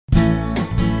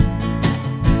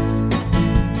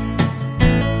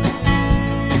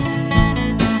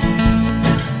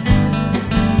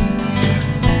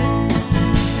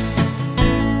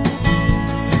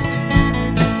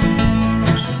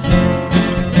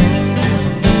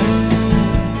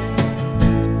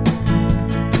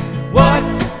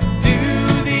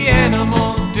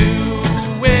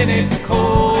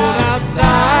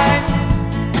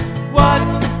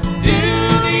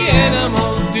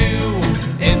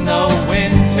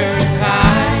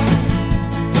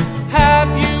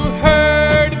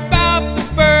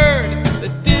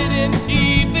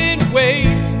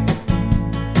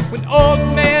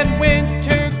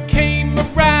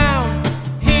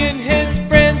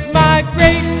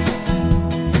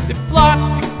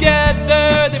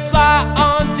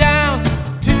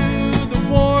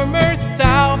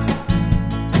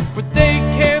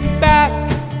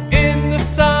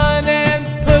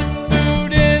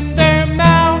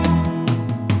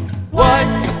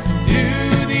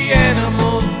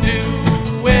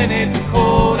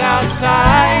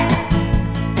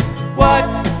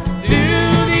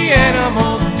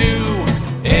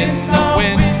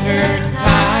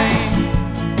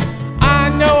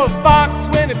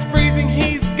when it's freezing,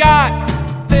 he's got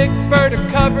thick fur to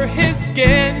cover his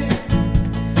skin.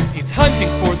 He's hunting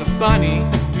for the bunny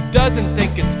who doesn't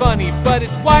think it's funny, but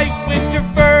its white winter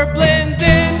fur blends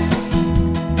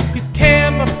in. He's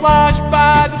camouflaged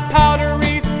by the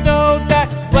powdery snow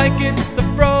that blankets the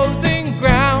frozen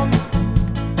ground.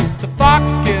 The fox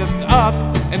gives up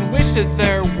and wishes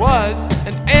there was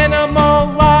an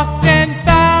animal lost and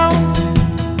found.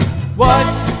 What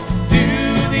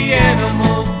do the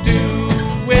animals do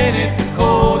when it's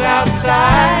cold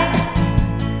outside?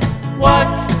 What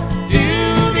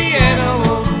do the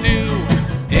animals do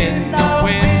in the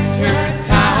winter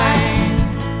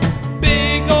time?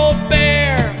 Big old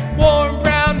bear, warm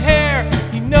brown hair,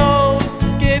 he knows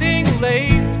it's getting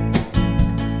late.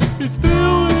 He's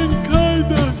feeling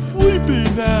kinda sleepy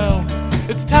now.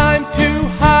 It's time to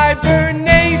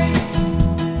hibernate.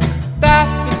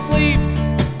 Fast asleep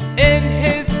in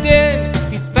his den.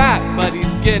 He's fat, but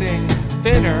he's getting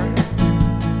thinner.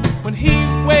 When he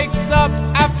wakes up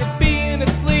after being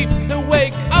asleep, he'll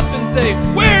wake up and say,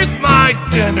 "Where's my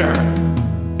dinner?"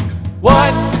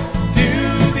 What do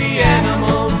the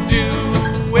animals do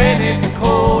when it's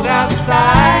cold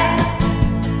outside?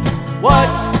 What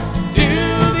do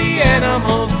the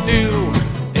animals do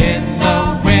in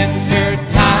the winter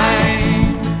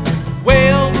time?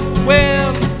 Whales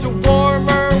swim to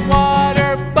warmer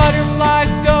water.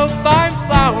 Butterflies go find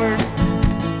flowers.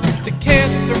 They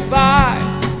can't survive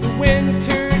the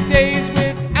winter days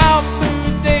without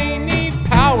food. They need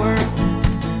power.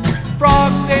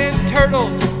 Frogs and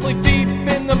turtles sleep deep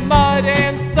in the mud,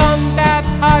 and some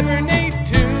bats hibernate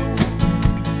too.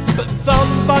 But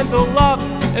some bundle up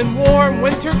in warm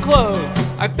winter clothes.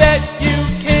 I bet you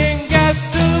can guess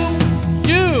who?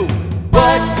 You!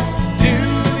 What do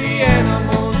the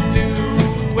animals do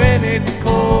when it's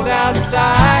cold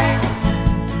outside?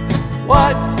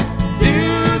 What do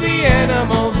the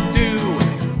animals do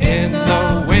in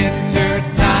the winter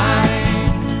time?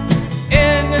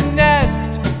 In a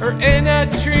nest or in a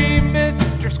tree,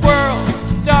 Mr. Squirrel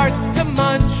starts to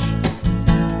munch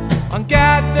on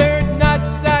gathered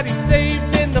nuts that he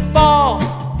saved in the fall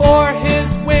for his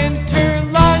winter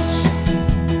lunch.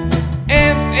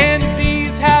 Ants and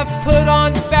bees have put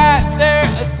on fat. They're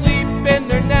asleep in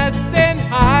their nests and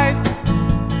hives,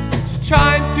 just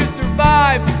trying to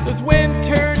survive those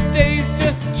winter days.